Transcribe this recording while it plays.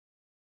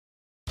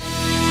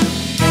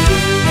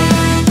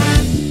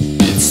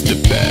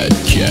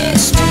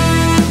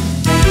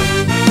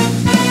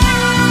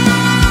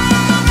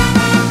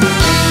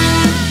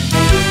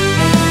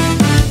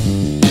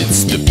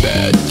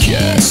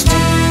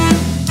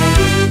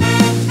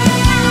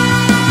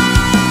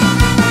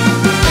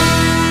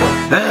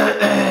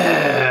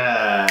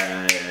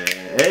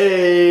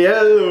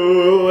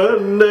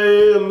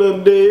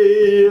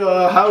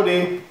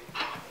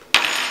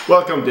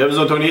Welcome to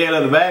episode 28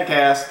 of the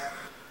BADCAST.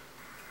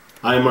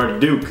 I am Marty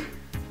Duke,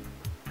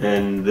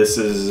 and this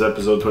is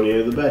episode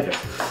 28 of the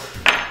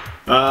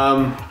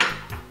BADCAST.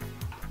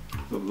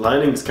 The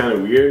lighting's kind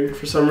of weird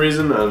for some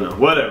reason. I don't know.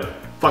 Whatever.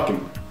 Fuck it.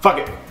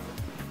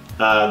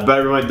 The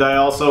battery might die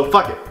also.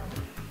 Fuck it.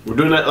 We're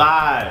doing it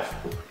live.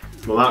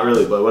 Well, not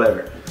really, but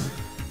whatever.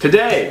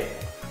 Today,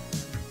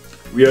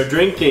 we are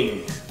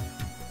drinking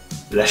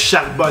La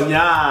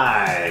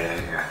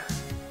Charbonnière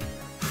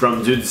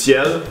from Dieu du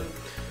Ciel.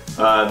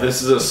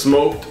 This is a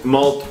smoked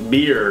malt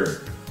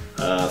beer,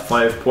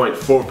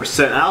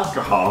 5.4%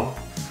 alcohol.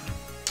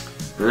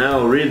 And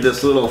I'll read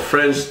this little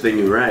French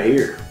thing right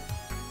here.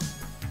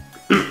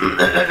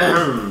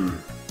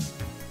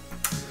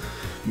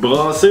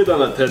 Brassée dans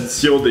la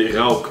tradition des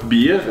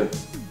Rauchbier,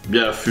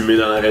 bière fumée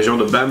dans la région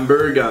de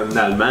Bamberg en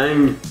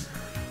Allemagne,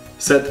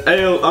 cette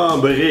ale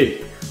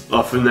ambrée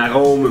offre un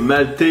arôme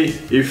maltais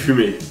et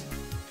fumé.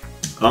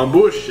 En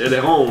bouche, elle est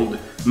ronde,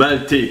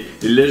 maltée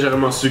et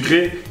légèrement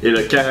sucrée, et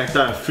le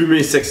caractère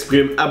fumé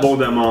s'exprime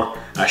abondamment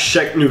à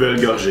chaque nouvelle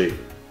gorgée.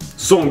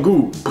 Son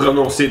goût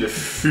prononcé de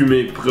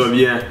fumée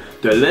provient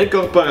de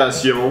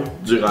l'incorporation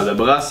durant le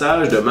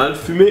brassage de mâles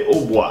fumés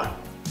au bois.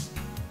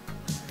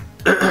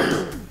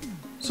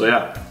 So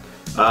yeah,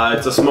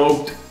 it's a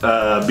smoked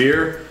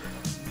beer.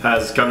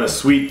 Has kind of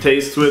sweet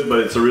taste to it, but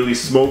it's really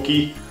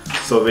smoky.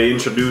 So they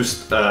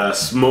introduced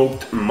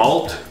smoked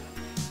malt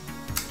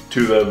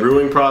to the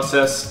brewing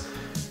process,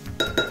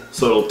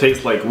 so it'll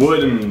taste like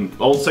wood and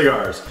old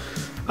cigars.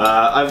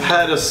 I've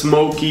had a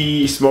smoked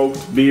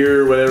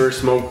beer, whatever,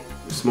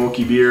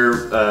 smoky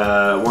beer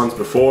once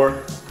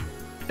before,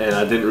 and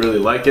I didn't really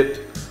like it.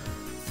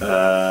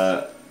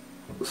 So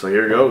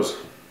here goes.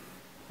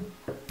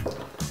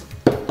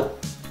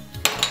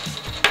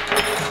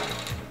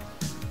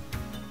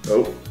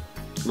 Oh,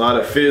 a lot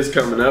of fizz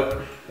coming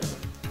up.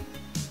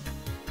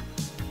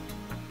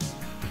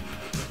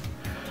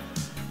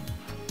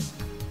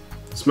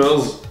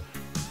 Smells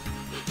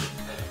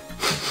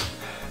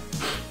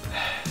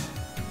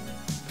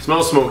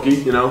smoky,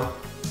 you know.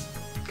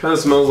 Kind of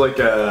smells like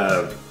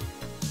a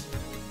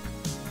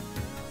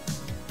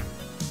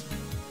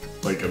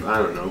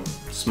I don't know,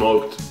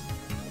 smoked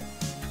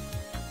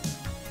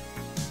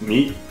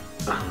meat.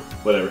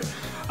 Whatever.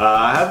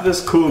 I have this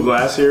cool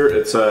glass here.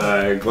 It's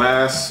a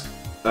glass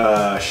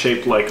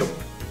shaped like a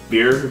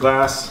beer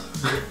glass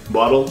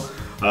bottle.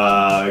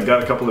 I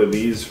got a couple of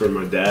these for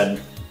my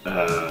dad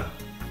a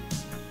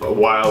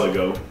while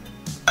ago.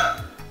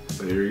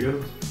 So here he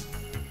goes.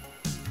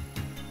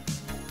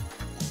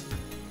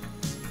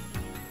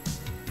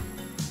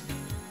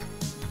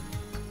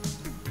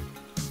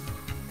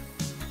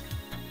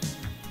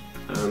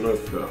 I don't know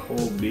if the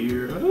whole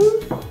beer.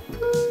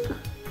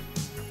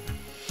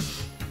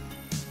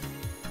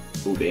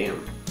 Oh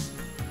damn.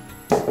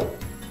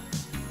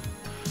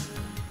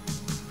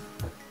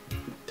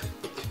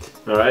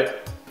 Alright.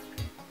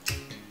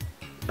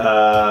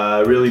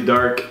 Really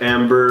dark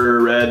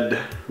amber red,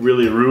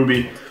 really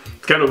ruby.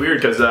 It's kind of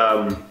weird because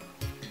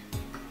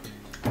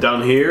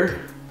down here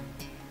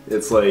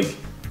it's like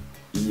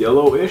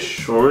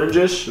yellowish,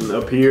 orangish, and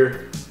up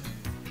here,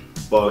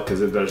 well, because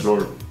there's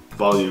more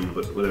volume,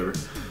 but whatever.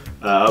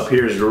 Up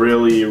here is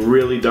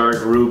really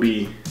dark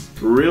ruby,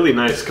 really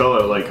nice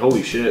color. Like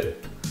holy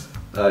shit.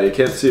 You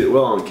can't see it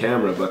well on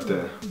camera, but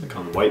like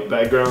on white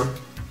background.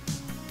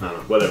 I don't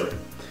know, whatever.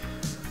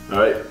 All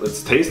right,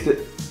 let's taste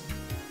it.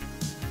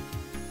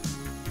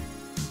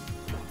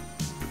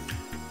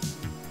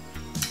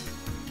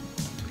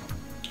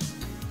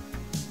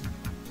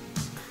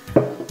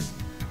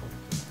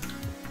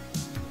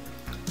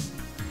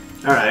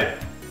 Alright,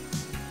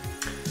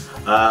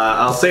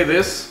 I'll say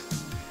this,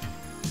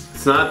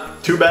 it's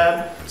not too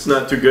bad, it's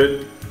not too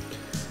good.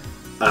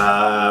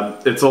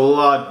 It's a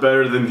lot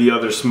better than the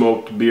other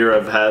smoked beer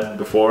I've had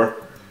before.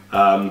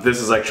 This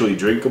is actually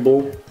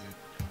drinkable.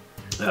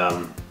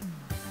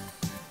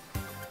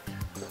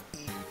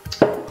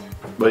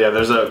 But yeah,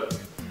 there's a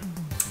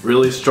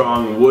really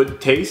strong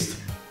wood taste.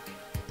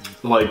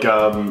 Like,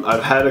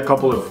 I've had a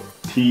couple of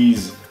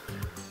teas,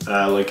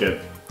 like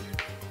a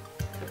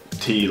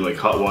tea, like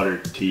hot water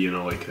tea, you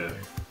know, like I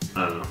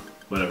don't know,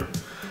 whatever.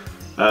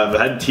 I've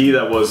had tea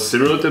that was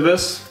similar to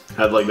this,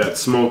 had like that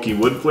smoky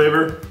wood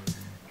flavor.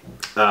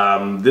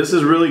 This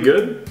is really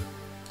good.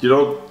 You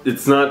know,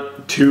 it's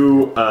not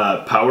too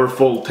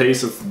powerful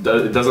taste.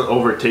 It doesn't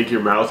overtake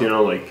your mouth, you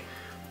know, like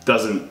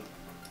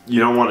you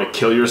don't want to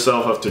kill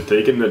yourself after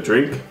taking the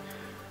drink.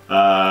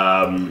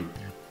 But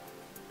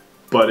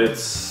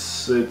it's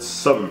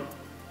something.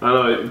 I don't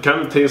know, it kind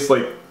of tastes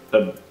like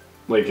a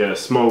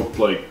smoked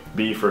like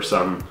beef or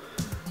something.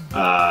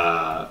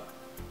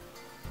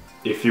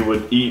 If you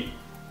would eat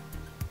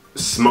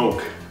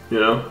smoke, you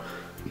know.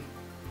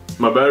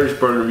 My battery's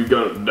probably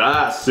gonna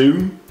die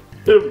soon.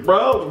 It's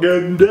probably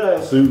gonna die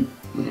soon.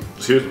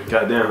 Excuse me,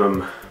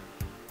 goddamn.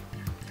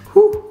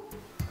 Whew.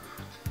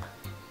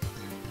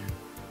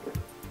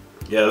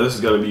 Yeah, this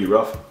is gonna be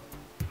rough.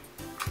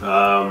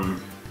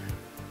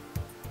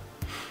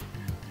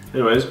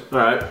 Anyways,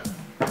 alright.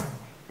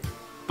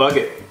 Fuck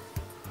it.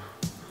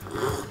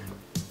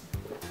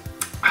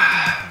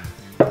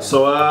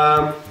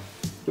 So,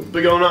 what's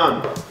been going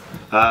on?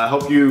 I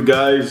hope you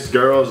guys,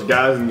 girls,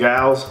 guys, and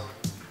gals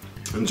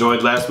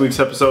enjoyed last week's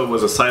episode. It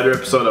was a cider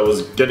episode. I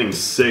was getting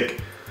sick.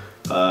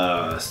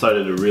 I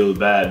started a real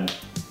bad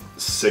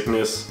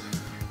sickness.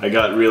 I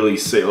got really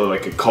sick,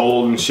 like a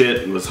cold and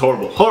shit. It was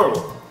horrible,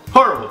 horrible,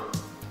 horrible.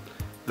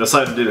 The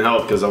cider didn't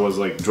help because I was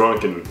like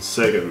drunk and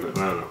sick and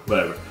I don't know,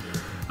 whatever.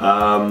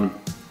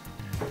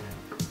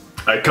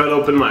 I cut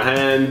open my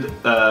hand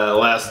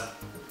last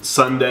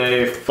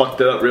Sunday,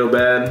 fucked it up real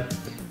bad.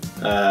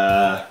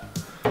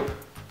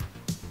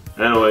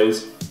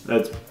 Anyways,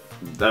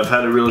 I've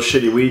had a real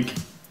shitty week.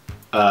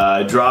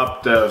 I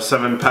dropped a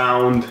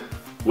 7-pound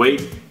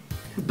weight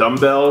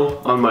dumbbell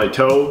on my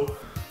toe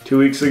 2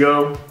 weeks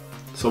ago,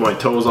 so my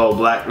toe's all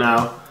black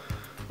now.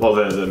 Well,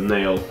 the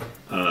nail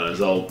is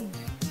all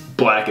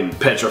black and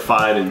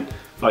petrified and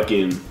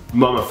fucking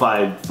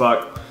mummified.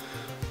 Fuck.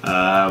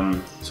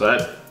 So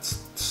that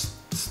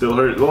still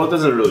hurt. Well, it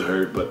doesn't really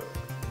hurt, but it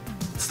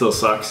still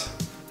sucks.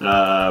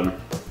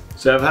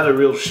 So I've had a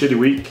real shitty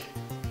week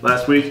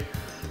last week.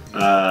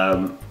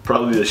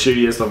 Probably the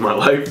shittiest of my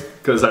life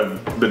because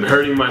I've been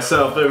hurting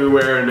myself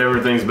everywhere and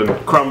everything's been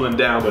crumbling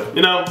down. But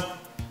you know,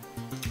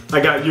 I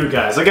got you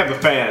guys. I got the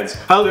fans.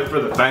 I live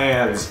for the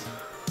fans.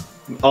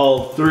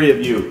 All three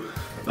of you.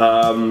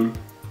 I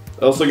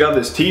also got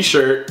this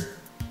t-shirt.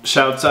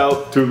 Shouts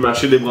out to my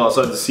shitty well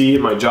outside the sea,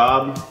 my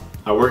job.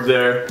 I work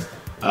there.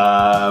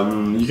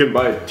 You can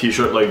buy a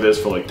t-shirt like this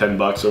for like 10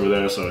 bucks over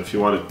there. So if you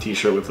want a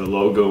t-shirt with a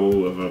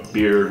logo of a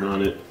beer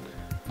on it,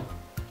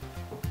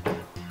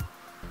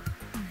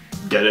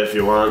 get it if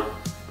you want.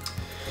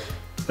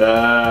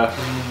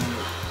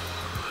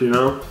 You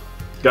know,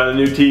 got a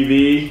new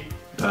TV,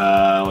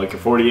 like a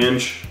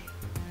 40-inch.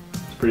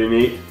 It's pretty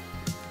neat.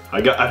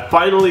 I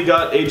finally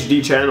got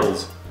HD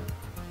channels,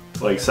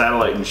 like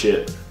satellite and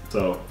shit.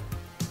 So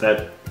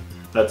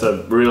that's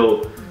a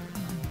real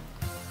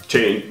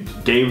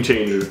game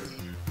changer.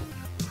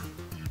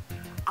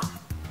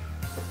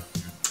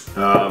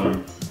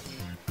 Well,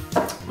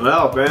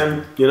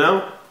 man, you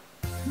know,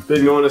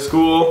 been going to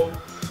school.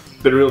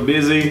 Been real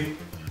busy.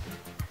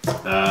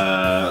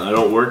 I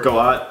don't work a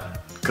lot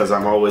because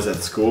I'm always at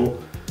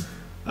school.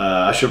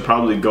 I should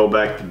probably go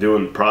back to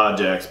doing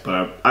projects,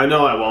 but I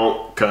know I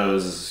won't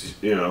because,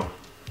 you know,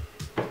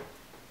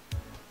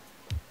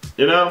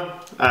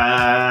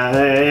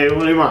 hey,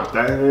 what do you want?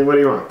 What do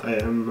you want?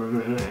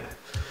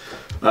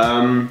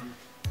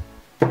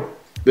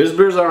 This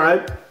beer's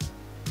alright.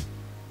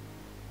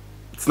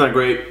 It's not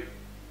great.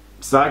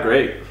 It's not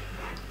great.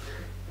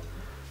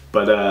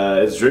 But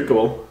it's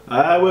drinkable.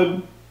 I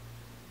would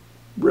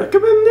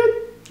recommend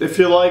it if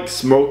you like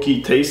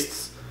smoky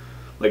tastes,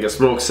 like a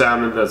smoked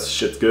salmon. That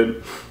shit's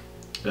good.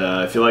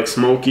 If you like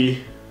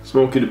Smokey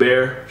the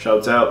Bear,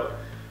 shouts out.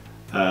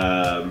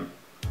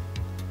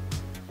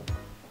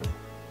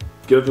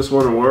 Give this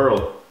one a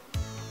whirl.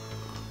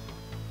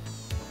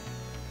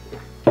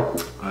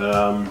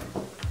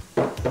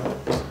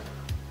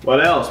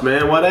 What else,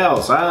 man? What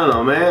else? I don't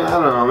know, man.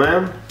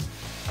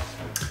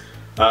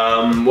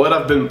 What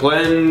I've been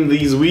playing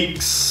these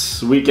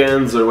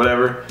weekends or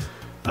whatever.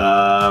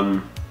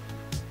 I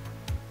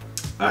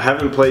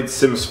haven't played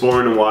Sims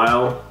 4 in a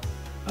while.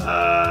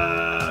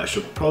 I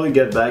should probably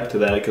get back to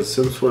that because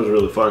Sims 4 is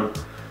really fun.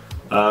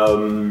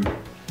 I've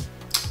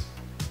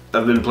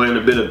been playing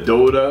a bit of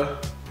Dota,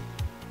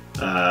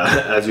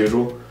 as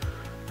usual.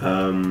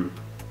 I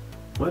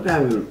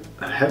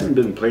haven't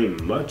been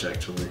playing much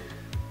actually.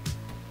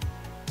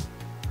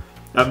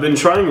 I've been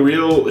trying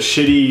real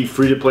shitty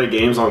free-to-play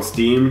games on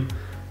Steam,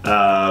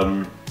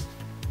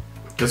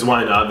 because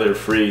why not? They're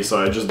free,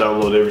 so I just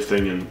download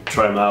everything and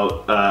try them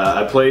out.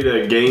 I played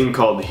a game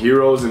called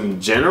Heroes and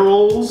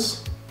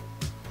Generals.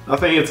 I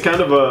think it's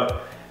kind of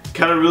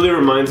really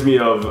reminds me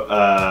of,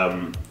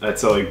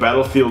 it's like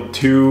Battlefield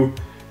 2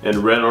 and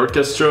Red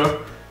Orchestra.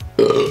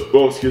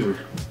 Oh, excuse me.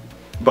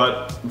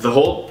 But the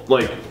whole,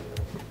 like,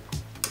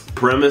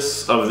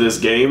 premise of this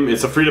game,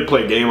 it's a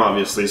free-to-play game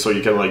obviously, so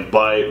you can like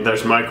buy,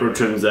 there's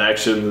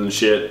microtransactions and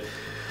shit,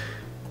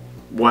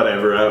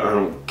 whatever, I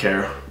don't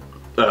care.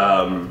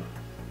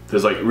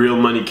 There's like real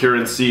money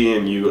currency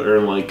and you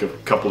earn like a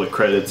couple of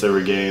credits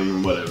every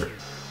game, whatever.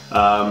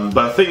 But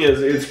the thing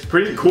is, it's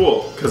pretty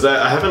cool because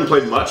I haven't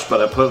played much,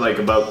 but I played like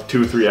about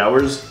 2-3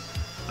 hours.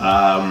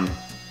 And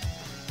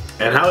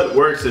how it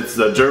works, it's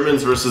the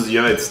Germans versus the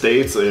United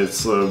States.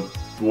 It's a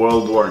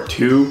World War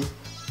II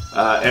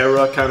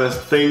era kind of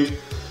thing,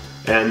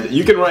 and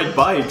you can ride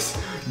bikes.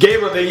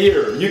 Game of the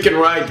year, you can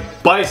ride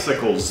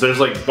bicycles. There's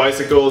like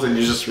bicycles and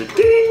you just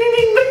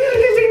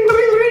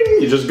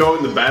go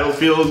in the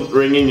battlefield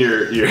ringing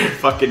your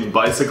fucking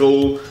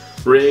bicycle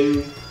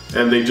ring,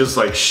 and they just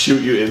like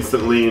shoot you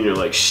instantly and you're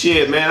like,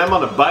 shit man, I'm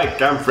on a bike,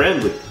 I'm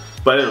friendly.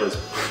 But anyways,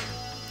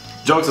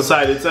 jokes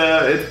aside, it's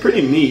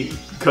pretty neat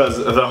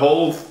because the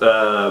whole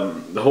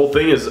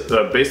thing is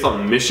based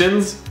on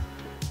missions.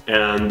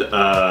 And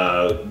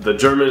the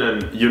German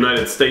and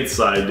United States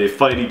side, they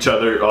fight each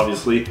other,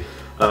 obviously.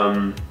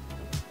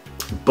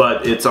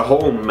 But it's a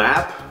whole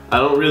map. I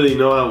don't really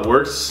know how it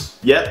works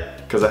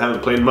yet, because I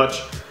haven't played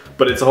much.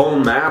 But it's a whole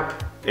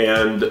map,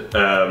 and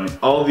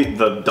all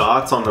the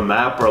dots on the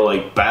map are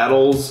like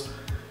battles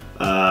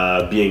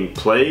being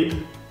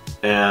played,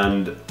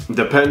 and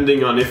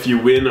depending on if you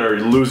win or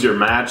lose your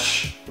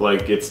match,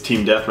 like it's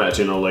team deathmatch,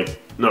 you know,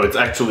 like, no, it's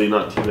actually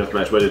not team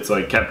deathmatch, but it's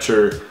like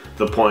capture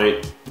the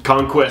point,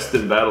 conquest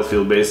in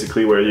Battlefield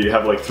basically, where you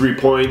have like 3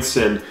 points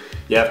and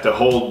you have to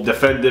hold,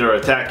 defend it or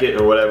attack it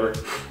or whatever.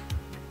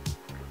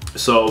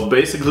 So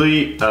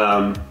basically,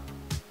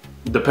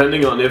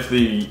 depending on if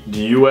the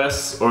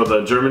US or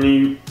the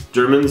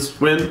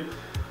Germans win,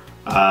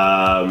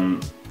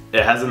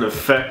 it has an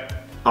effect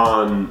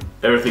on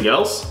everything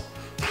else.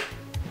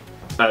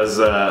 As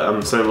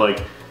I'm saying,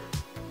 like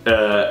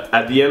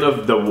at the end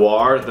of the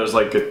war, there's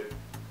like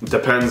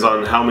depends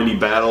on how many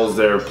battles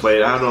they're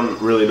played. I don't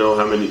really know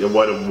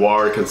what a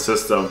war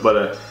consists of,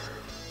 but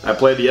I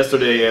played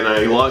yesterday and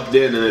I logged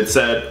in and it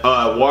said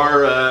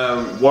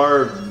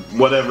war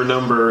whatever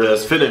number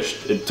is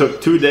finished. It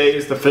took 2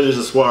 days to finish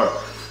this war.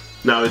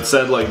 Now it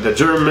said like the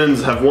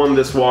Germans have won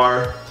this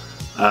war,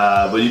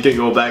 but you can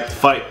go back to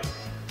fight.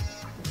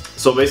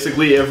 So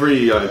basically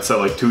every, it said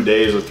like 2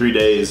 days or 3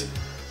 days,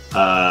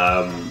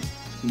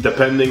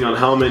 depending on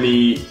how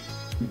many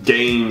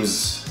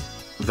games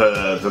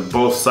the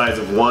both sides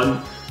have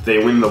won,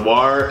 they win the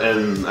war,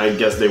 and I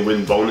guess they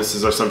win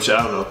bonuses or some shit.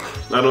 I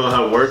don't know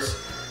how it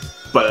works,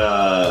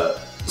 but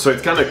so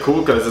it's kind of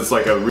cool because it's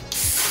like a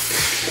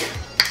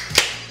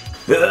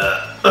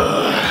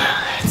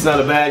it's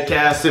not a bad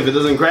cast if it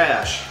doesn't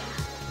crash.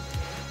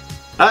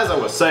 As I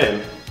was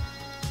saying,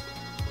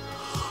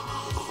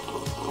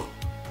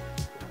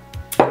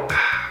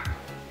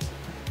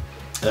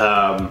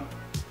 so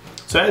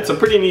yeah, it's a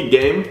pretty neat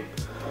game.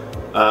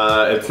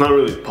 It's not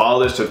really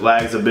polished, it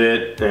lags a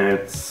bit, and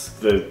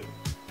the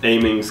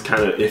aiming's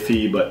kind of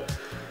iffy, but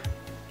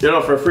you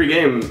know, for a free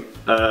game,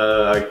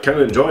 I kind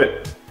of enjoy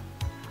it.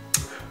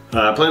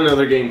 I played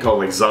another game called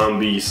like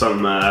Zombie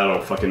something, I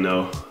don't fucking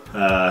know.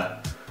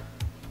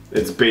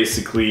 It's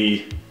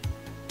basically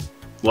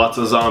lots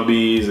of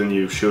zombies and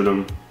you shoot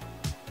them,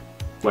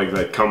 like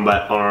that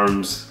combat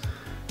arms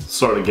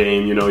sort of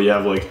game. You know, you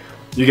have like,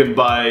 you can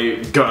buy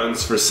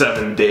guns for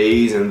 7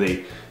 days and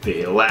they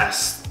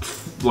last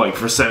like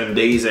for 7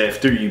 days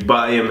after you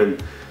buy them,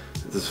 and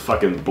it's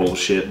fucking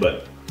bullshit,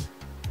 but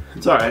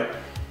it's alright.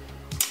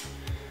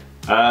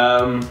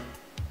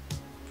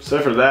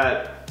 So for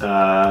that,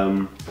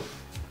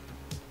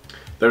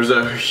 there's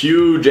a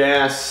huge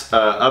ass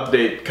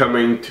update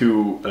coming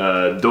to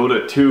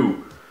Dota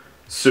 2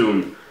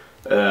 soon.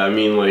 I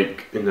mean,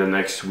 like in the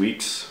next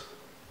weeks.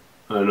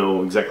 I don't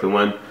know exactly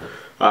when.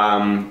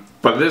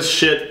 But this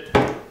shit,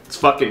 it's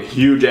fucking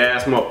huge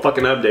ass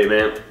motherfucking update,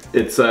 man.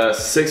 It's a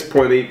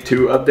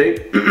 6.82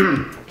 update.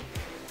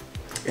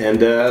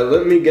 And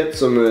let me get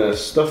some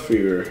stuff for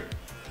you.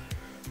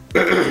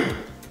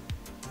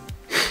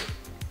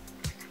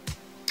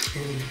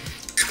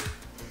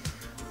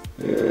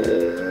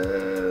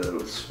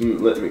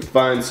 Let me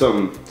find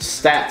some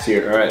stats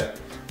here. All right.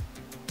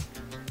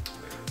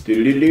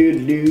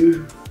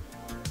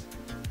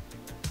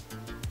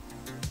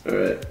 All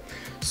right.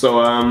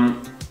 So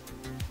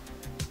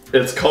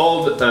it's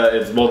called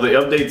well, the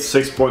update's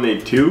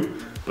 6.82,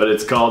 but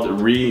it's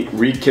called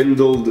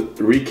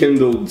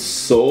Rekindling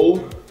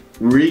Soul.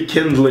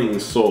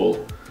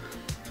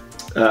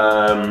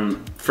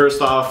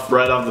 First off,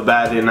 right off the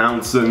bat, they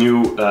announced the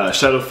new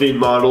Shadow Feed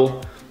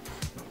model,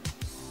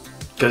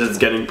 because it's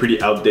getting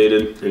pretty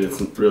outdated and it's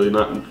really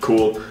not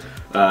cool.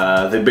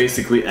 They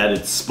basically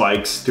added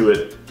spikes to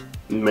it,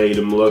 made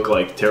them look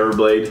like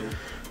Terrorblade.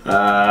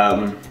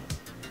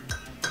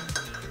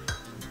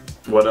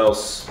 What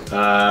else?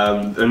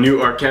 A new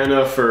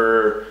Arcana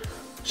for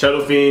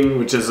Shadow Fiend,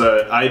 which is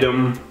an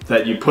item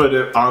that you put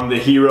it on the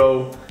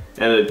hero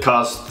and it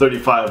costs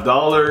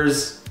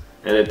 $35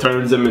 and it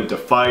turns them into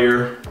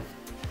fire.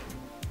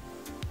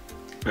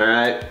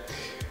 Alright.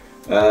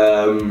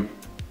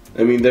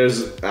 I mean,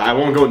 I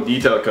won't go in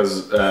detail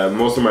because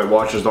most of my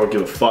watchers don't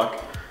give a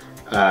fuck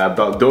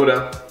about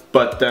Dota,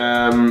 but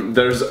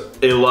there's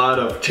a lot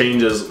of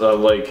changes,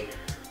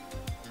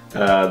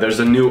 there's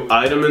a new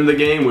item in the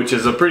game, which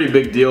is a pretty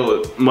big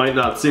deal. It might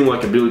not seem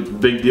like a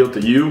big deal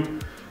to you,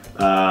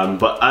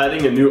 but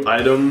adding a new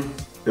item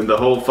in the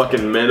whole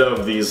fucking meta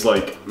of these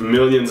like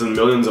millions and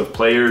millions of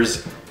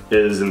players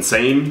is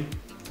insane,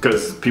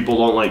 because people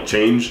don't like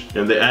change.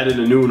 And they added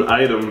a new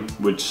item,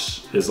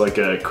 which is like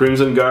a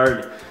Crimson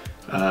Guard.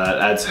 It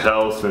adds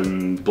health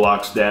and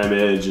blocks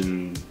damage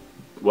and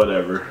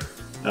whatever.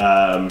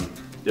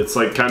 It's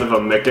like kind of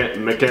a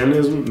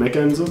mechanism,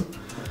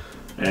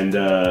 and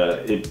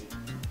it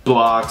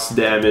blocks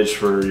damage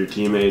for your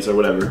teammates or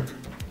whatever.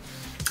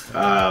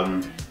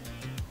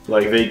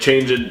 Like they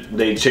changed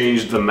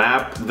the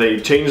map, they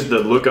changed the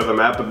look of the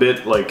map a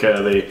bit. Like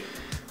I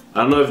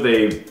don't know if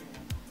they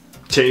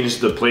changed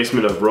the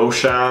placement of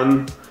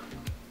Roshan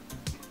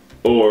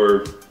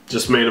or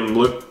just made him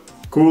look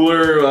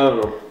cooler, I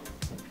don't know.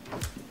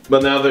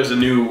 But now there's a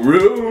new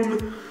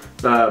rune,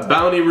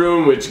 bounty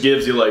rune, which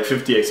gives you like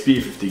 50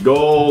 XP, 50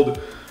 gold.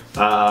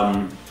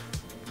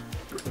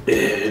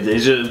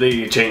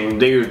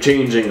 They're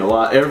changing a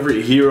lot.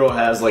 Every hero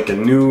has like a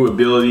new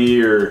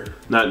ability, or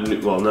not new,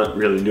 well, not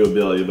really new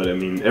ability, but I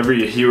mean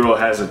every hero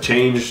has a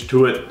change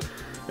to it.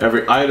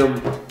 Every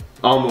item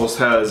almost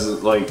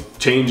has like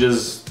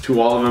changes to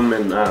all of them,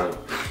 and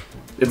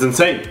it's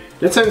insane.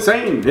 It's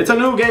insane. It's a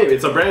new game.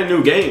 It's a brand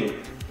new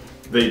game.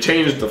 They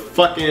changed the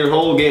fucking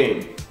whole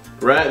game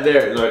right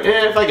there.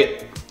 They're like, fuck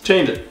it,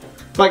 change it.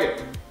 Fuck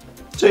it,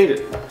 change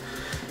it.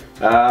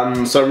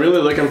 So I'm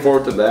really looking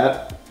forward to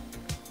that.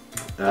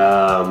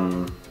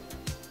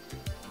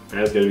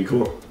 That's gonna be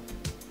cool.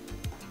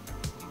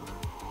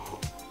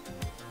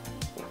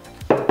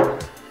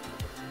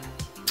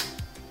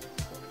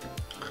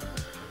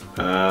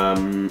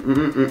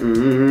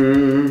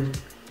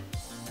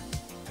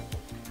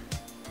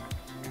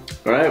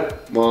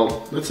 Alright,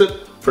 well, that's it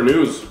for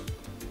news,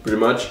 pretty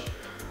much.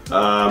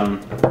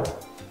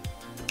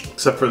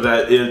 Except for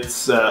that,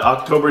 it's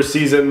October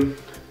season.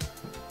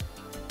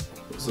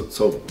 Is it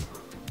so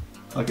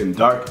fucking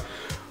dark?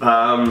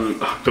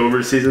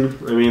 October season,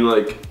 I mean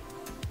like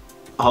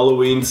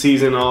Halloween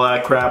season, all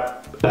that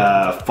crap,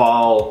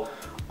 fall,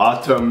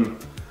 autumn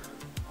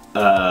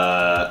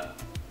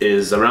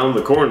is around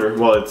the corner.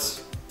 Well,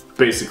 it's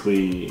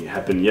basically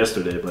happened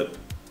yesterday, but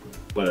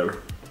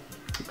whatever.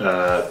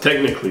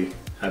 Technically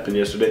happened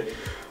yesterday.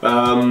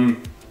 A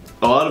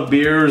lot of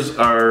beers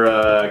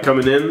are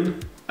coming in.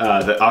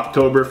 The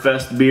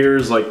Oktoberfest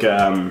beers, like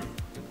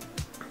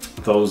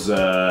those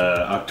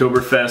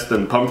Oktoberfest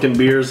and pumpkin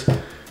beers.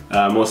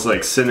 Mostly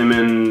like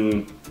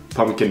cinnamon,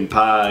 pumpkin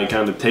pie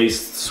kind of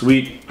taste,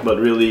 sweet but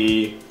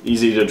really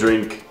easy to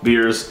drink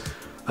beers.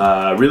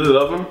 Really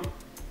love them.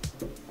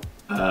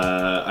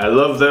 I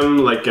love them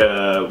like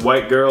a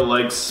white girl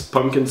likes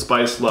pumpkin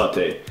spice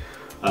latte.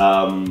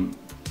 But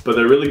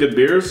they're really good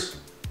beers,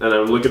 and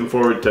I'm looking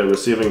forward to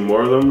receiving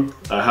more of them.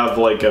 I have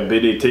like a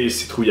BDT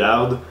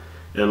Citrouillarde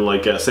and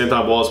like a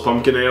Saint-Ambroise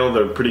pumpkin ale.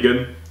 They're pretty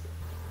good.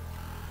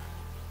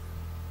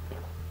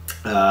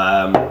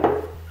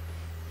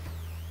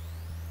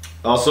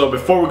 Also,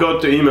 before we go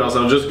to emails,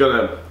 I'm just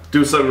gonna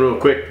do something real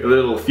quick, a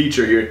little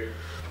feature here.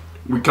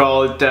 We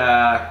call it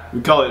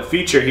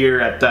feature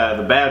here at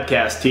the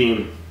BADCAST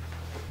team.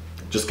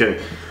 Just kidding.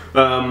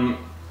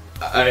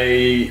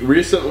 I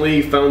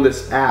recently found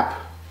this app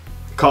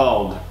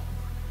called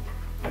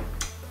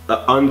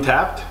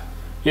Untapped.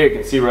 Here, you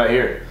can see right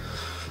here.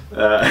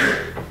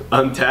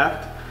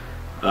 Untapped.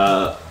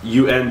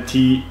 UNTAPPD.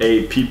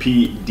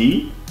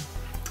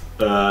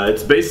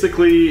 It's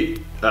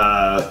basically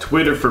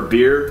Twitter for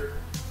beer.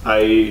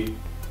 I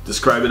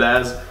describe it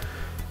as.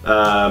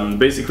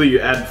 Basically, you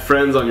add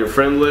friends on your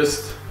friend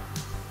list,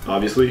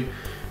 obviously,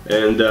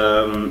 and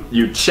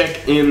you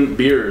check in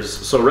beers.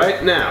 So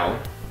right now,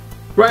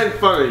 right in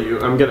front of you,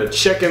 I'm gonna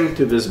check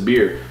into this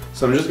beer.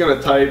 So I'm just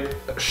gonna type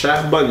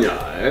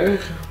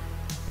Charbonnière.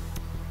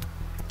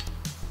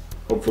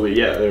 Hopefully,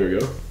 yeah, there we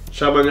go.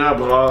 Charbonnière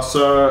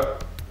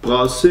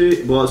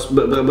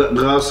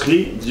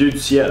Brasserie du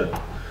Ciel.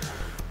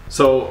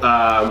 So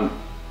I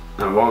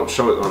won't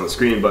show it on the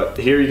screen, but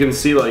here you can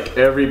see like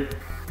every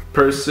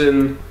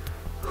person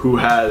who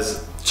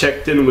has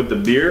checked in with the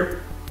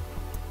beer.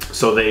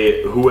 So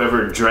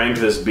whoever drank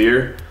this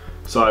beer.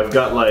 So I've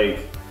got like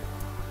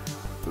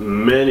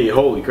many,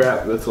 holy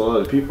crap, that's a lot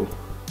of people.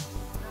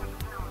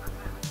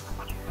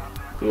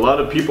 A lot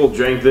of people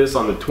drank this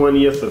on the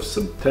 20th of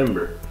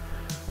September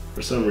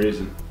for some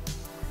reason.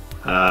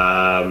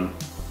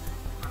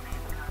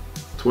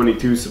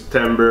 22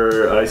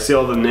 September, I see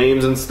all the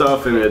names and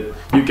stuff, and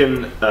you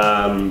can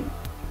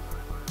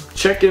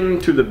check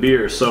into the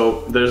beer.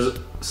 So there's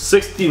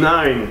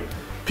 69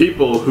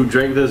 people who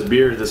drank this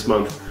beer this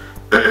month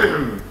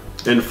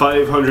and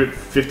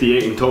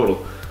 558 in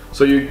total.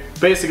 So you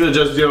basically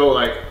just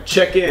like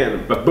check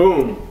in, but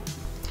boom,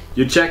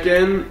 you check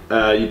in.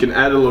 You can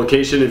add a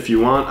location if you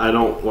want. I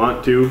don't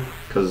want to,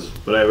 because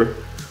whatever.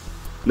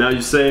 Now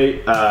you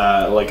say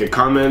like a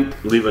comment,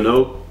 leave a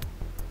note,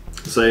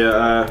 say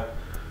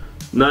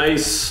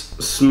nice,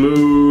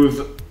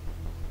 smooth,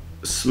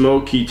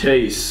 smoky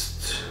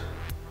taste,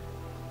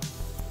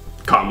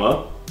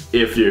 comma,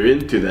 if you're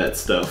into that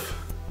stuff.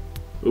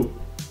 Oop,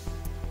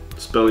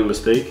 spelling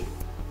mistake.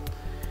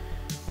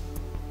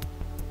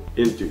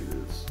 Into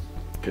this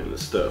kind of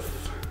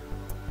stuff.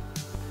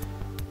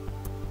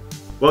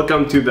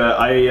 Welcome to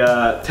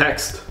the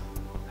text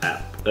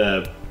app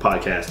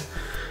podcast.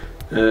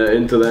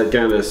 Into that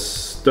kind of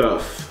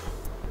stuff.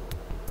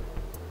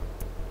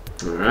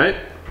 All right.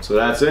 So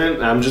that's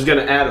it. I'm just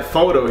gonna add a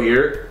photo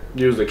here.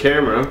 Use the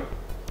camera.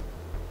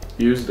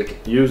 Use it.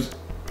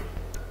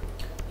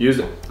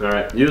 All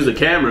right. Use the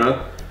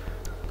camera.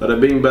 Bada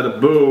bing, bada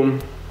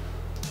boom.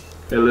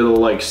 A little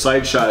like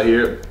side shot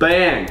here.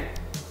 Bang.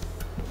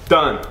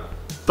 Done.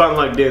 Done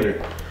like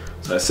dinner.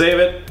 So I save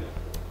it.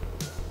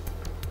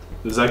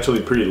 This is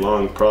actually a pretty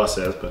long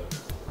process, but.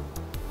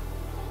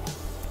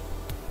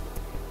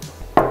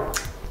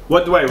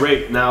 What do I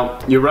rate? Now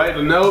you write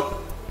a note.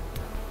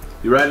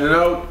 You write a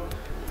note.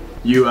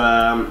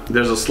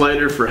 There's a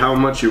slider for how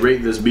much you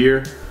rate this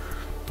beer.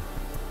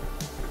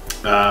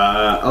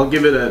 I'll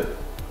give it a,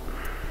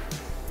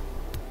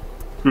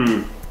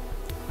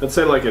 let's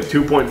say like a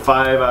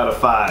 2.5 out of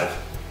 5.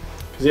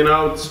 Cause you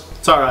know,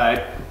 it's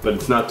alright, but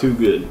it's not too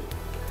good.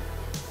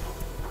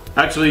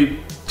 Actually,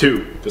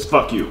 2, cause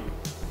fuck you.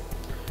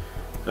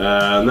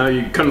 Now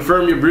you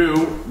confirm your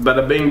brew,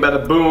 bada bing,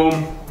 bada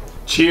boom.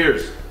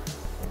 Cheers.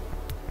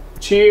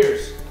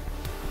 Cheers.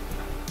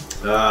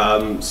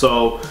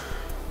 So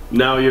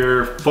now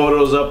your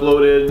photo's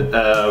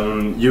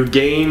uploaded. You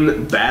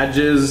gain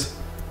badges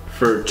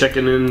for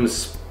checking in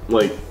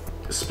like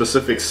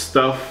specific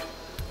stuff.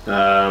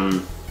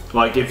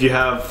 Like if you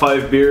have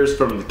 5 beers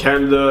from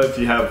Canada, if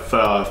you have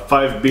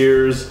 5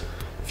 beers,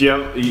 if you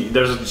have,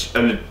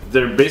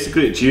 they're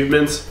basically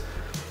achievements.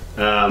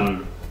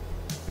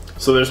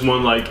 So there's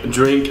one like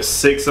drink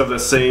 6 of the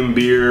same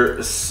beer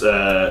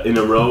in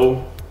a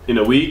row in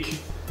a week.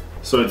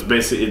 So it's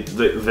basically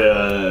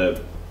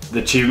the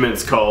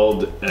achievement's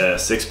called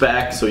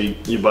 6-pack. So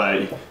you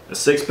buy a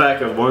 6-pack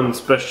of one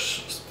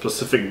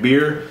specific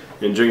beer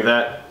and drink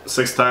that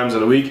 6 times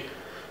in a week.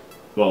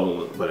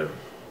 Well, whatever.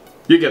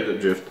 You get the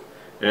drift.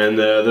 And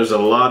there's a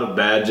lot of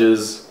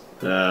badges.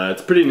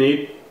 It's pretty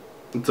neat.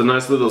 It's a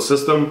nice little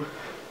system.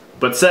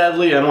 But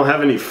sadly, I don't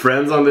have any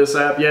friends on this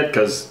app yet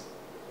because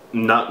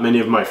not many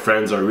of my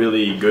friends are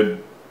really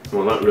good.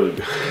 Well, not really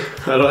good.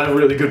 I don't have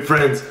really good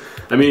friends.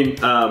 I mean,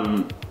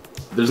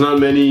 there's not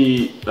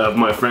many of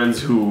my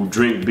friends who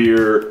drink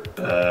beer,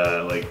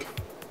 like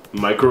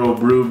micro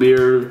brew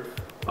beer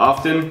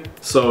often.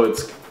 So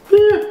it's,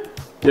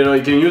 you know,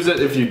 you can use it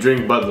if you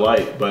drink Bud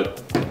Light,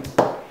 but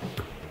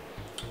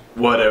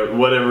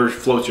whatever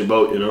floats your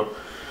boat, you know.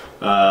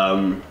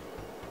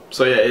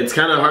 So yeah, it's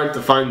kind of hard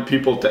to find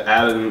people to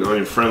add in on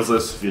your friends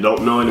list if you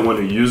don't know anyone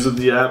who uses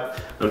the app.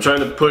 I'm trying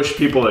to push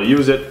people to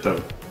use it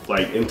to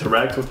like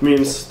interact with me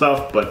and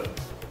stuff, but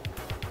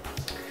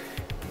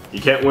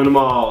you can't win them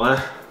all, huh?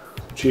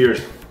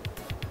 Cheers.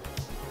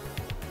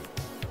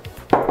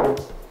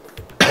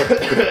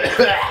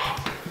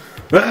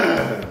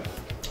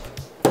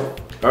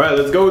 Alright,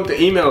 let's go into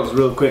emails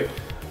real quick.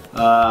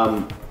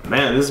 Man,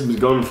 this has been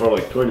going for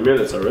like 20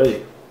 minutes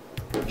already.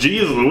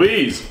 Jeez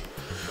Louise.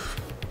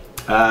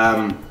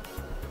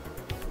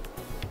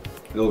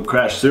 It'll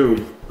crash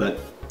soon, but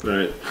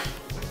alright.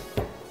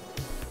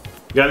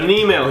 Got an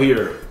email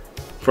here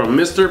from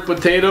Mr.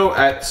 Potato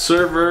at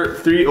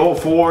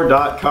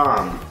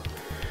server304.com.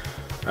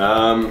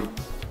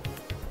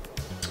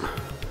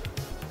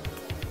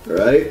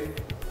 Alright.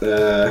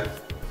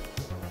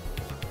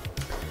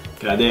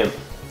 Goddamn.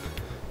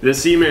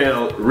 This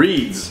email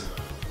reads,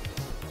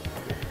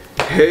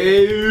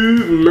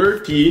 Hey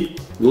Murky,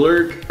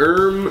 lurk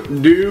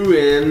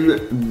doing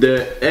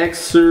the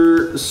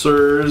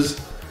exercise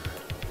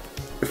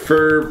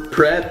for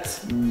Pret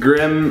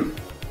Grementoin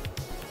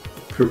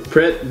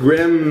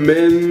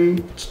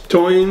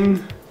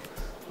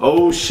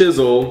Oh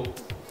Shizzle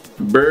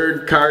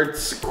Bird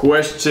Carts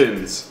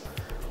questions.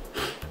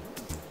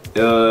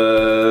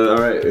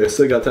 Alright, I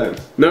still got time.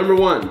 Number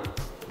 1.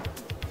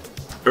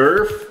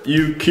 Earth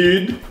You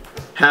Could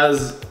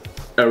has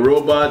a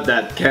robot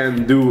that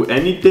can do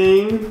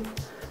anything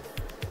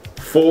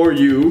for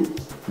you.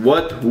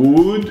 What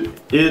would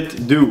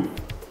it do?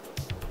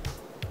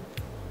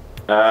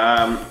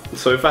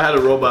 So if I had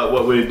a robot,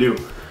 what would it do?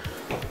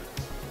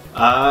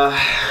 I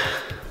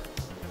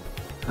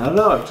don't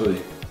know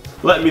actually.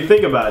 Let me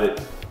think about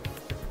it.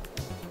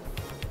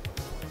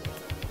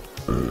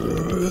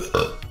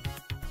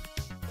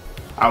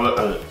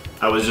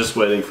 I was just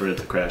waiting for it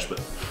to crash, but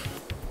it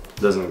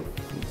doesn't.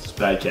 It's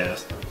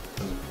BADCAST. It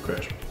doesn't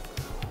crash.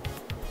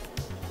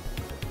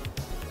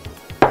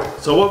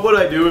 So what would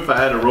I do if I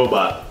had a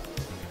robot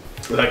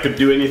that could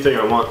do anything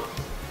I want?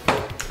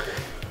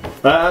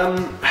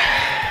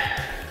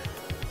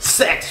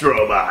 Sex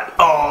robot.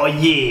 Oh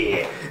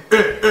yeah.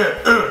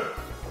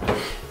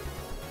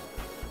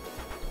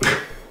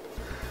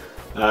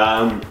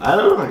 I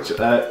don't know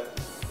actually.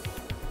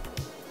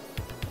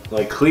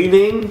 Like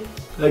cleaning,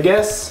 I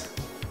guess.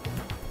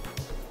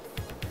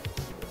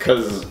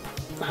 Cause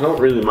I don't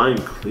really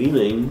mind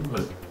cleaning,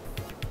 but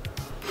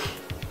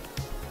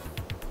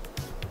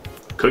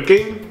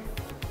cooking?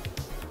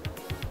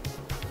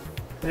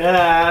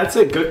 Yeah, I'd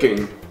say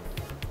cooking.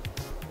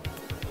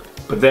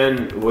 But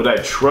then, would I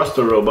trust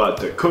a robot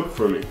to cook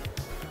for me?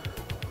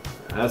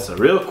 That's the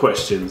real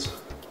questions.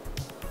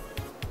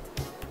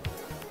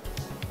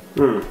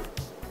 I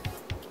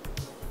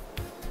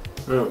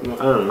don't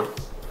know.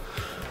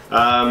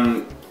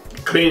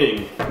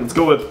 Cleaning. Let's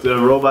go with the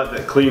robot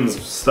that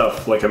cleans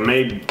stuff, like a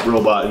maid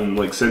robot in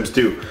like Sims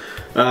 2.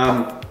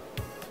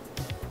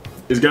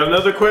 He's got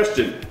another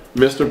question,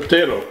 Mr.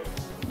 Potato.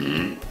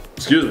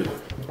 Excuse me.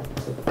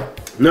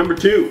 Number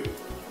 2.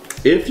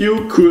 If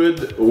you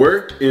could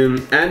work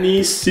in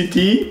any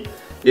city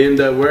in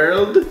the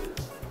world,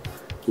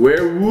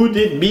 where would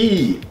it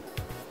be?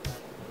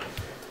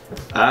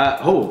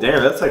 Oh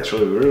damn, that's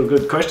actually a real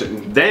good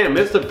question. Damn,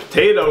 Mr.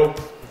 Potato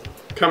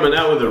coming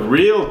out with the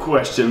real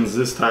questions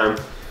this time.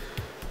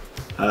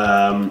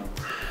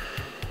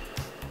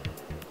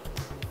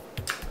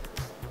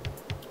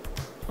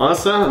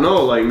 Honestly, I don't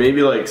know, like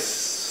maybe like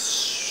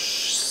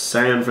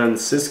San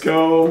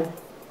Francisco,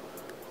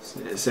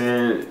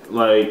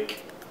 like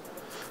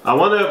I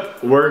want to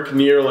work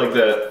near like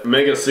the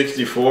Mega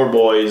 64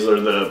 boys or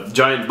the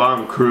Giant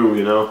Bomb crew,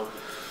 you know,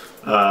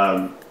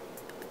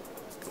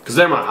 because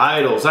they're my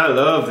idols. I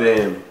love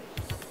them.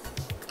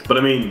 But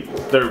I mean,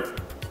 they're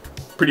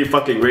pretty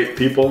fucking great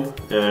people,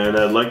 and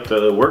I'd like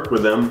to work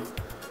with them.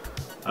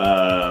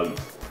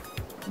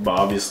 But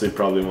obviously,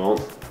 probably won't.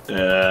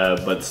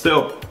 But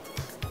still,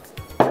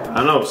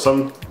 I don't know.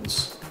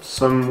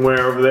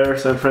 Somewhere over there,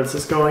 San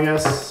Francisco, I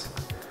guess.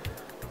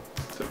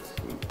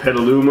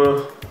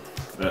 Petaluma.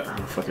 I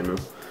don't fucking know.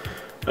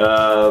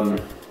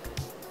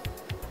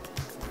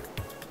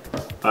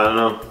 I don't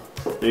know.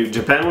 Maybe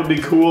Japan would be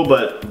cool,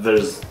 but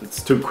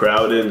it's too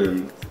crowded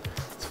and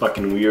it's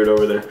fucking weird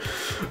over there.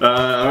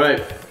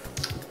 Alright.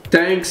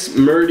 Thanks,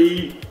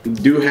 Murdy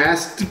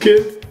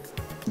Duhastke.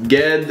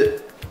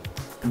 Ged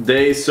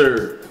Day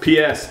Sir.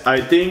 P.S.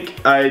 I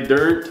think I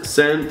don't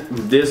send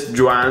this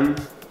Juan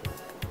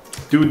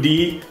to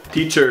the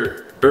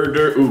teacher.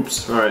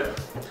 Oops. Alright.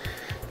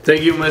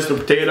 Thank you, Mr.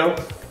 Potato,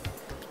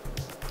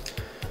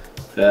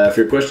 for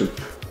your question.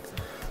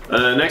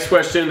 Next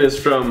question is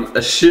from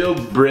Achille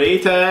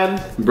Brayton.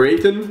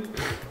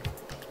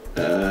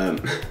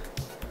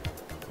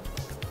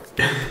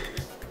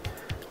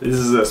 This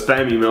is a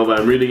spam email, but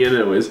I'm reading it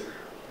anyways.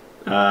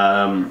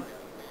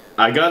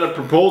 I got a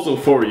proposal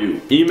for you.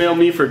 Email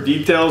me for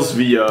details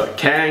via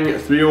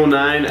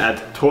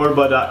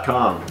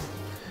kang309@torba.com.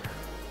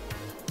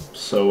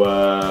 So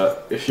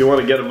if you want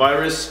to get a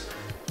virus,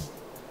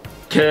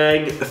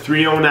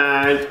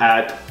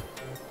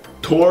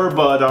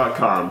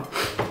 kang309@torba.com.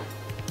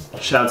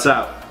 Shouts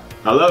out.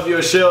 I love you,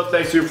 Achille.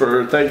 Thanks you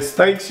for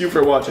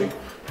watching.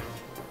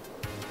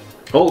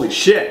 Holy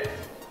shit.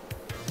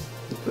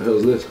 What the hell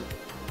is this?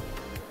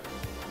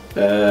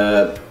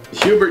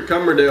 Hubert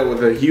Cumberdale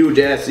with a huge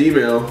ass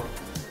email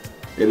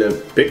in a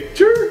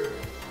picture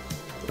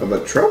of a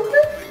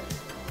trumpet?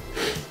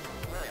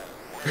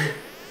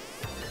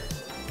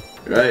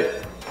 Right.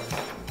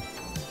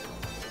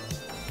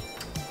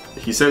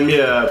 He sent me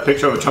a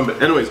picture of a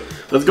trumpet. Anyways,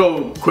 let's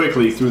go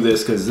quickly through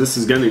this because this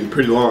is getting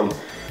pretty long.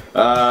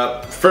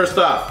 First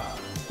off,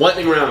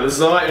 lightning round. This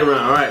is a lightning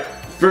round. Alright,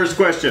 first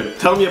question.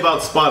 Tell me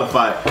about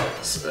Spotify.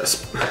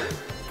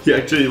 He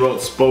actually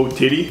wrote Spo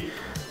Titty,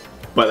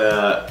 but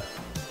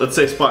let's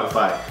say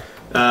Spotify.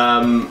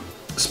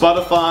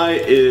 Spotify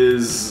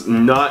is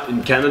not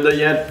in Canada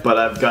yet, but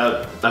I've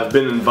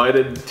been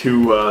invited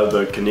to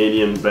the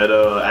Canadian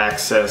beta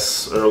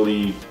access,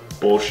 early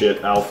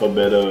bullshit, alpha,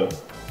 beta,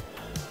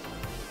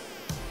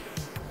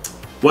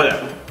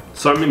 whatever.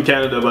 So I'm in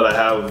Canada, but I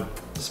have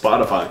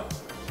Spotify.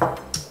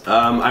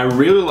 I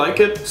really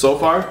like it so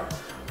far.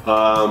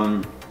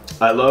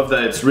 I love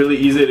that it's really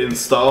easy to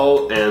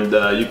install, and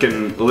you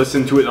can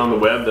listen to it on the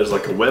web. There's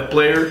like a web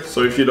player,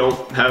 so if you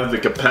don't have the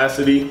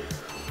capacity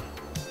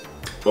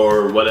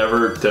or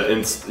whatever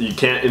you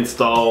can't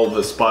install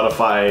the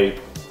Spotify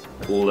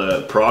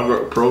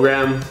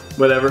program,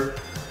 whatever,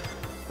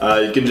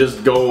 you can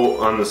just go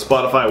on the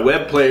Spotify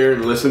web player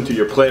and listen to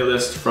your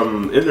playlist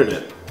from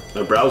internet,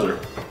 a browser.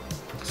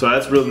 So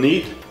that's real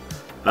neat.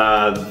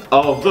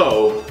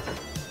 Although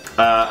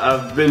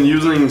I've been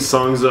using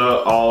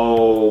Songza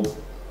all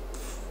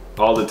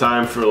the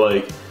time for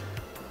like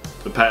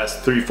the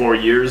past 3-4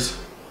 years.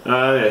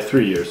 Yeah,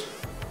 3 years.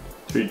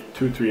 3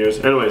 years.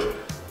 Anyways,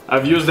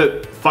 I've used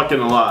it fucking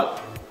a lot.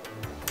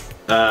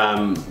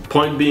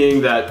 Point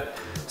being that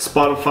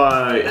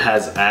Spotify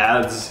has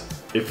ads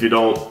if you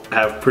don't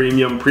have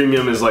premium.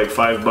 Premium is like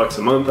 $5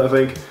 a month, I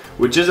think,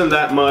 which isn't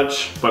that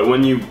much, but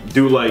when you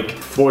do like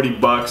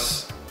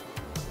 $40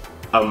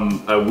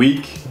 a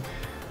week,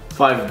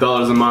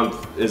 $5 a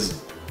month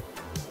is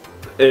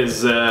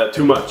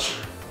too much.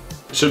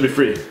 It should be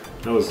free.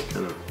 That was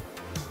kind of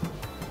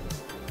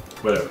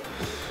whatever.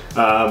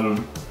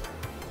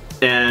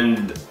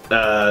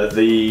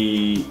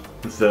 The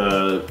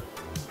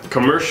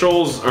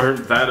commercials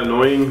aren't that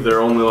annoying.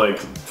 They're only like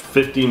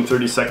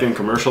 15-30 second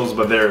commercials,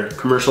 but they're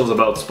commercials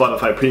about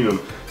Spotify Premium.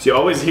 So you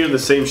always hear the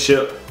same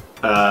shit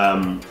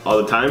all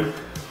the time,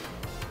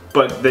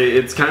 but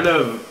it's kind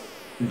of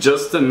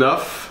just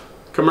enough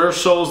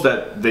commercials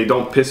that they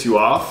don't piss you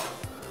off.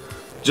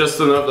 Just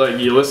enough, like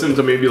you listen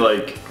to maybe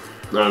like,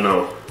 I don't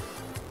know,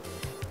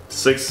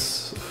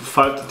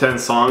 5 to 10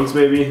 songs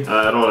maybe.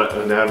 I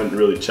haven't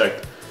really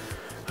checked.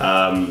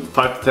 5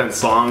 to 10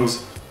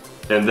 songs,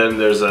 and then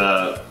there's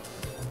a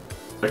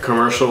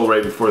commercial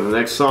right before the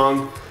next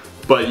song,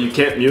 but you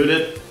can't mute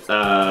it.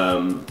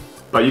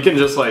 But you can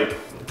just like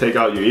take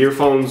out your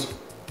earphones,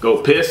 go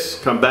piss,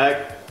 come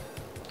back,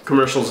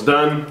 commercial's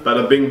done,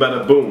 bada bing,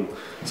 bada boom.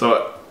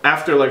 So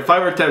after like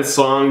 5 or 10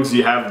 songs,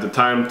 you have the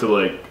time to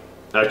like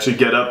actually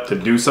get up to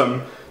do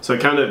something. So it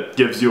kind of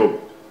gives you a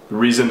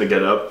reason to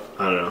get up.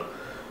 I don't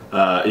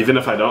know, even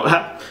if I don't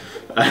have.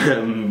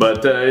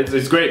 But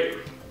it's great.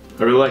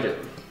 I really like it.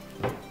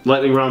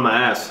 Lightning around my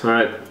ass. All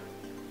right.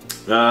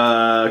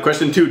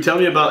 Question 2, tell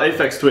me about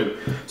Aphex Twin.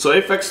 So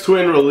Aphex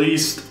Twin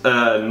released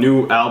a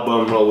new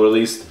album,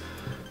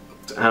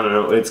 I don't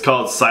know, it's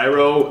called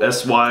Syro,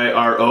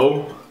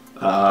 S-Y-R-O.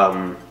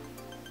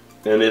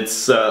 And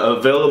it's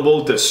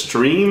available to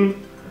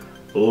stream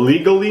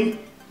legally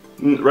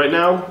right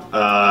now.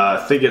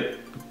 I think it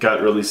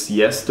got released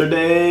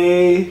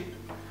yesterday.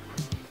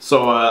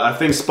 So I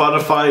think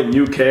Spotify in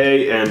UK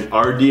and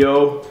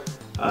RDO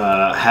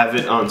have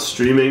it on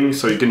streaming,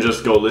 so you can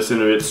just go listen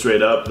to it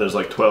straight up. There's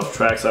like 12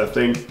 tracks, I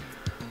think.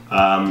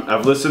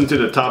 I've listened to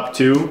the top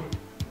 2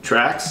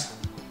 tracks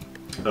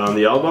on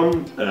the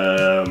album,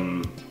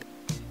 and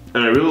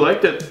I really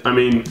liked it. I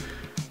mean,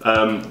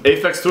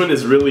 Aphex Twin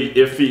is really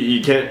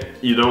iffy.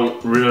 You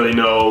don't really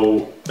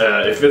know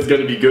if it's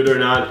gonna be good or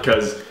not,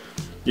 because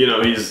you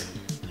know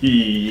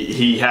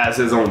he has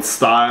his own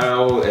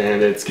style,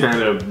 and it's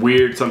kind of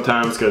weird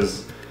sometimes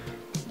because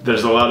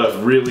there's a lot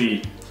of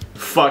really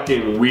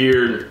fucking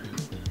weird,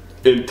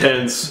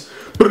 intense.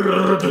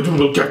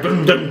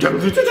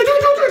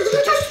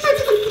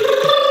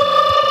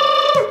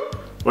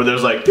 Where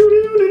there's like.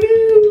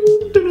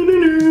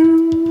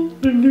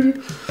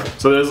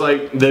 So there's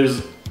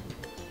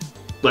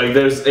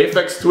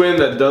Aphex Twin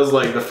that does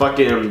like the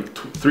fucking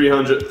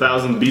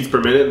 300,000 beats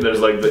per minute, and there's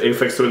like the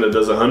Aphex Twin that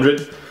does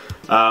 100.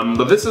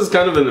 But this is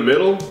kind of in the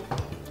middle.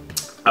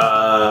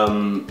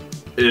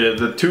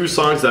 The 2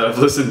 songs that I've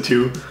listened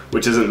to,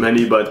 which isn't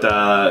many, but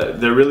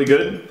they're really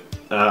good.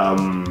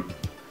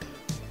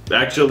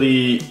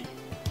 Actually,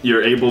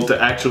 you're able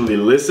to actually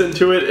listen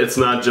to it. It's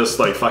not just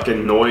like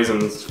fucking noise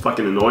and it's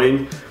fucking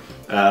annoying.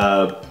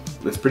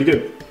 It's pretty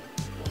good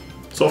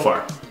so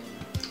far.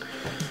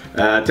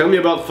 Tell me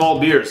about fall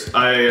beers.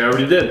 I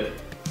already did.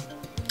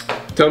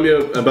 Tell me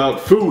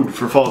about food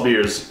for fall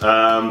beers.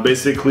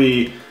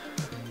 Basically,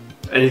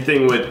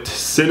 anything with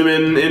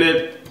cinnamon in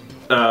it.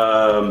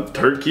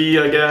 Turkey,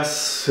 I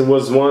guess, it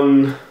was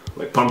one.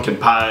 Like pumpkin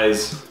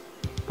pies.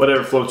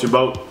 Whatever floats your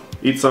boat.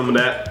 Eat some of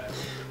that.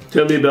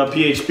 Tell me about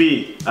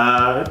PHP.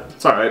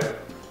 It's alright.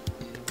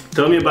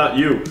 Tell me about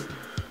you.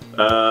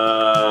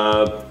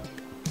 I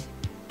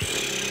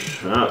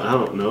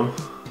don't know.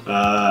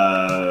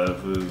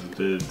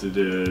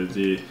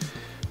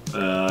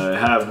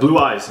 Have blue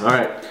eyes.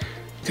 Alright.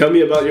 Tell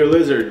me about your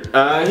lizard.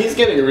 He's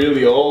getting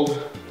really old.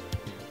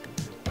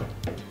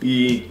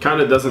 He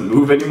kind of doesn't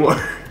move anymore.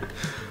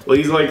 Well,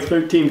 he's like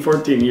 13,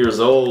 14 years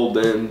old,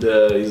 and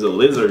he's a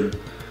lizard.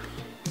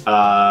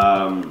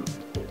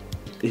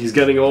 He's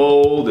getting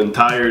old and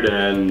tired,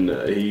 and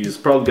he's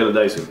probably gonna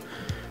die soon.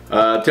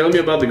 Tell me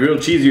about the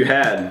grilled cheese you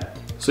had.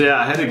 So yeah,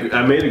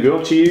 I made a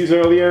grilled cheese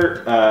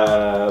earlier.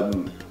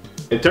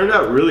 It turned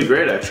out really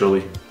great,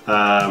 actually.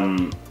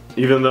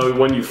 Even though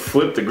when you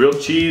flip the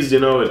grilled cheese, you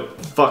know, it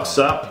fucks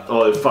up.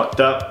 Oh, it fucked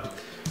up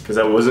because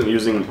I wasn't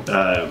using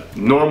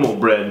normal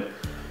bread.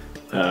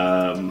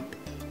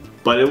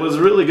 But it was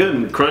really good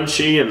and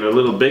crunchy, and a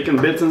little bacon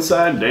bits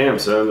inside. Damn,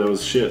 son, that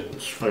was shit. It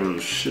was fucking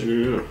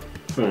shit.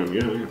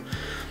 Yeah.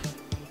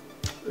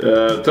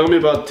 Tell me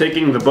about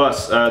taking the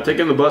bus.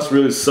 Taking the bus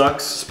really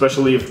sucks,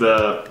 especially if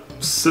the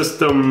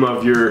system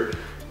of your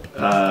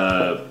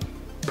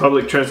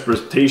public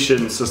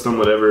transportation system,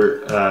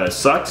 whatever,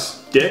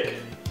 sucks dick,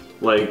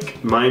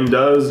 like mine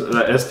does.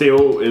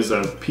 STO is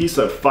a piece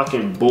of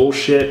fucking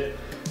bullshit,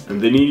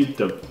 and they need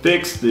to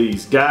fix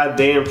these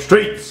goddamn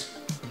streets.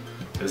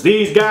 Cause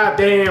these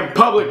goddamn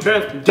public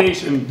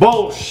transportation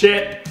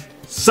bullshit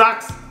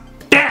sucks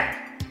dick.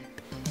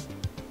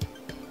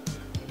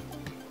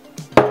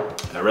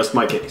 I rest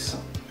my case.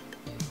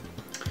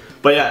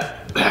 But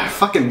yeah,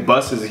 fucking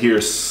buses here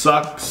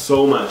suck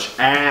so much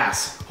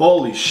ass.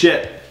 Holy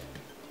shit.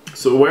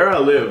 So where I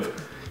live,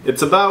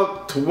 it's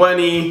about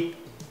 20,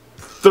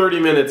 30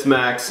 minutes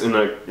max in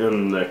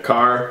the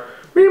car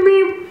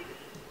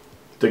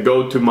to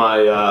go to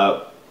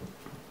my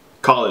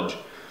college.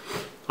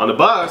 On the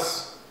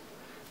bus,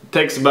 it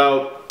takes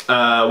about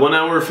 1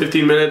 hour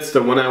 15 minutes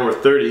to 1 hour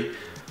 30.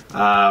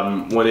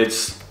 When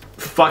it's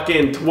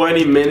fucking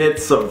 20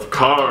 minutes of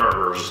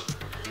cars,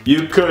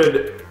 you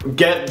could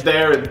get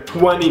there in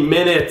 20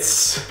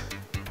 minutes,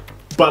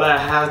 but I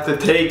have to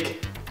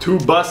take 2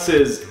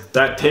 buses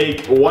that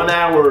take 1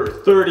 hour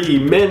 30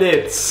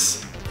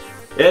 minutes.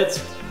 It's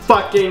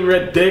fucking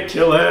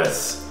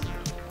ridiculous.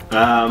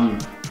 But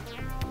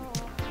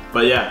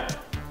yeah,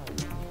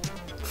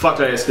 fuck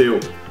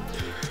ISDU.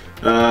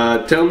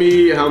 Tell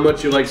me how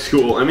much you like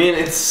school. I mean,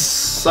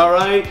 it's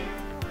alright,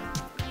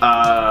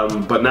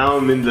 but now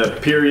I'm in the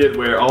period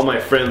where all my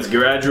friends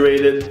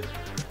graduated,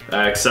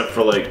 except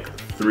for like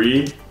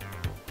 3,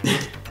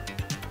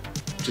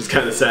 which is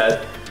kind of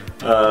sad.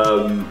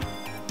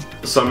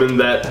 So I'm in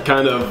that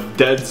kind of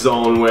dead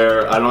zone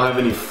where I don't have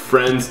any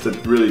friends to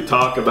really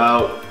talk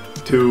about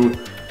to,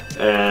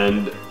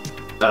 and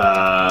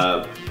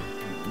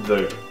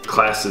the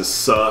classes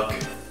suck,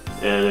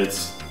 and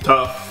it's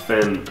tough,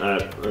 and I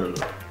don't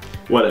know,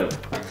 whatever.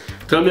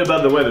 Tell me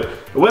about the weather.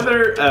 The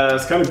weather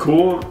is kind of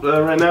cool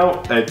right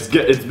now. It's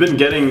been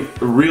getting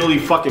really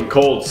fucking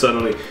cold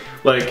suddenly.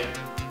 Like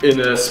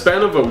in a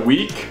span of a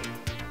week,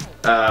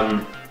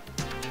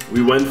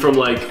 We went from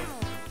like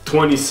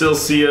 20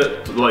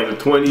 Celsius, like the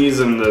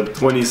 20s and the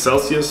 20s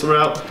Celsius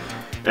route,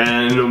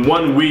 and in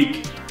 1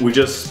 week we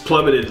just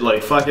plummeted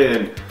like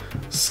fucking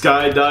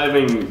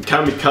skydiving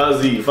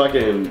kamikaze,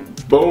 fucking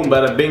boom,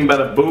 bada bing,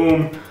 bada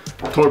boom,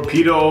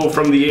 torpedo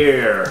from the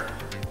air.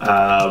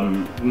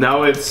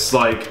 Now it's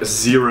like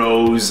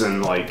zeros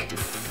and like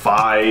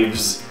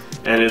fives,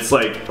 and it's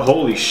like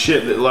holy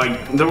shit.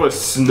 Like there was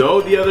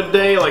snow the other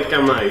day, like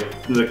on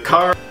the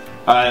car.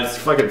 Let's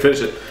fucking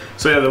finish it.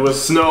 So yeah, there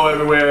was snow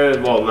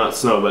everywhere. Well, not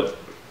snow, but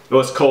it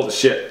was cold as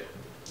shit.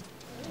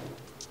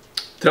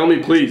 Tell me,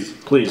 please,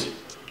 please.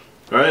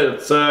 All right,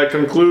 that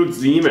concludes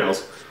the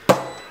emails.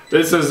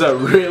 This is a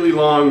really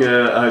long.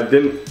 I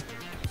didn't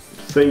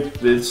think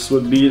this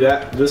would be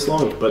this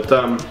long, but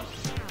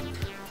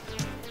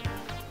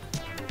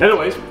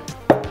anyways,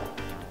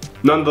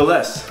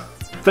 nonetheless,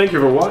 thank you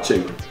for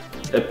watching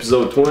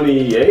episode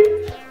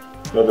 28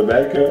 of the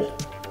BADCAST.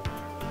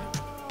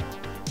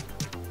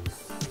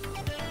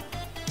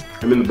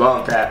 I'm in the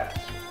bottle cap.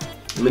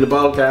 I'm in the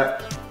bottle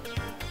cap.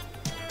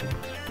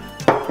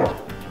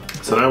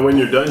 So now when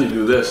you're done, you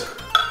do this.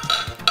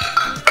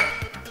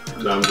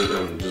 No, I'm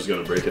just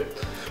gonna break it.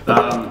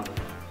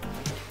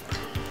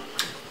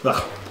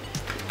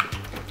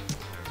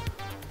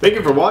 Thank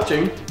you for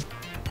watching.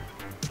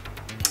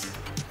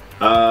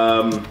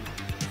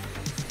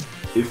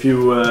 If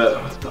you,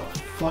 what the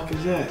fuck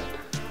is that?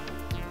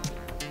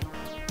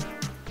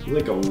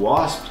 Like a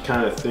wasp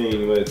kind of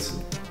thing, but it's,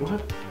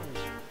 what?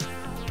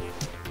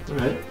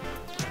 Alright.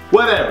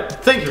 Whatever.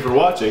 Thank you for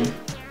watching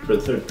for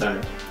the third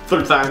time.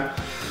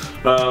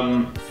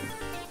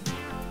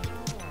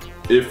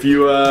 If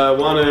you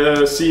want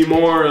to see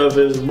more of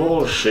his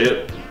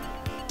bullshit,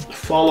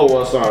 follow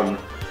us on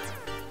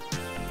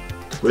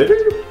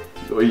Twitter?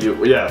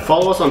 Yeah,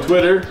 follow us on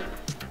Twitter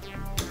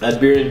at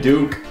Beer and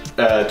Duke.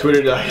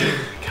 Twitter. God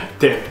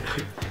damn.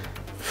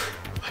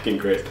 Fucking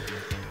great.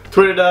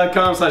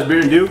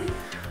 Twitter.com/BeerandDuke.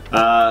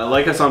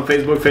 Like us on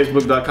Facebook,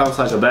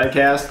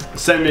 Facebook.com/BADCAST.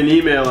 Send me an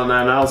email and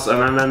I'll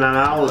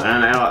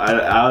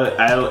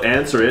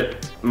answer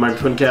it.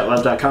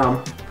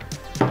 MyTwinCatLab.com.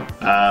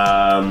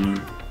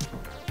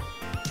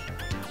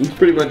 That's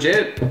pretty much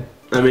it.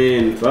 I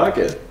mean, fuck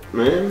it,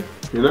 man.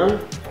 You know.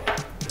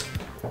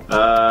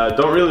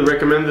 Don't really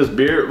recommend this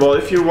beer. Well,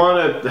 if you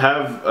want to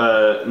have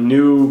a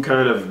new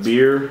kind of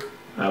beer,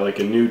 like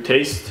a new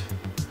taste,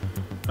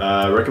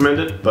 recommend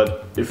it.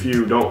 But if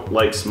you don't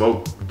like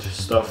smoked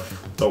stuff,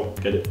 don't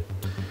get it.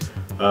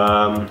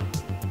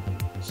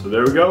 So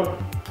there we go.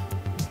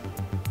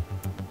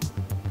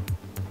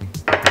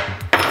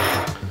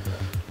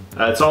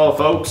 That's all,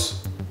 folks.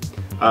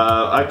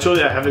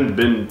 Actually, I haven't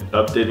been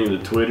updating the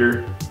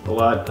Twitter a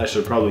lot. I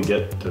should probably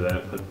get to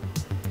that, but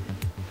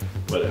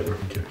whatever,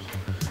 who cares?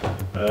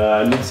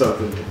 I need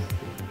something.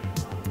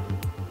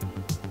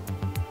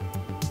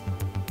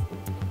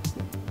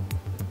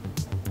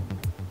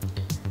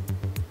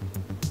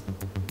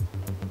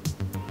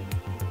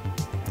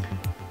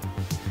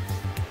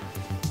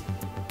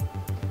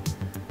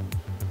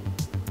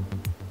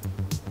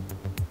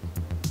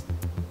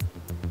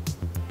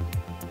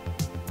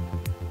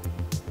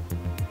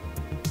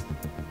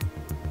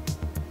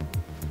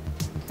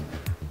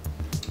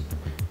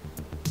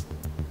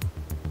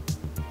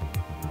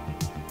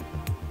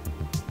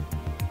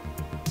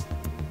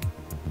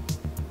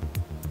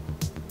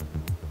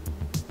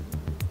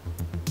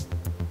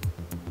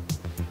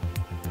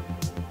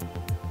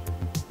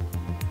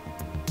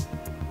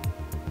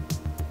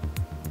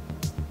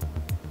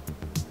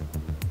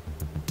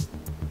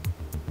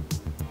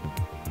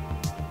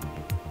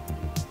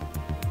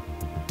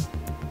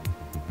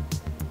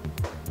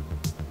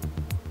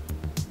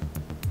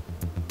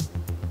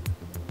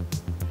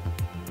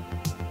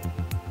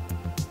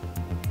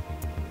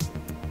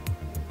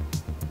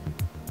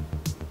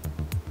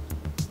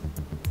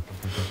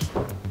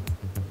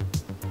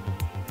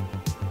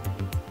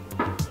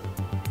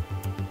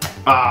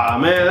 Ah,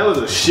 man, that was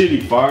a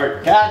shitty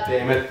fart. God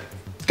damn it.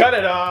 Cut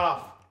it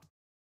off.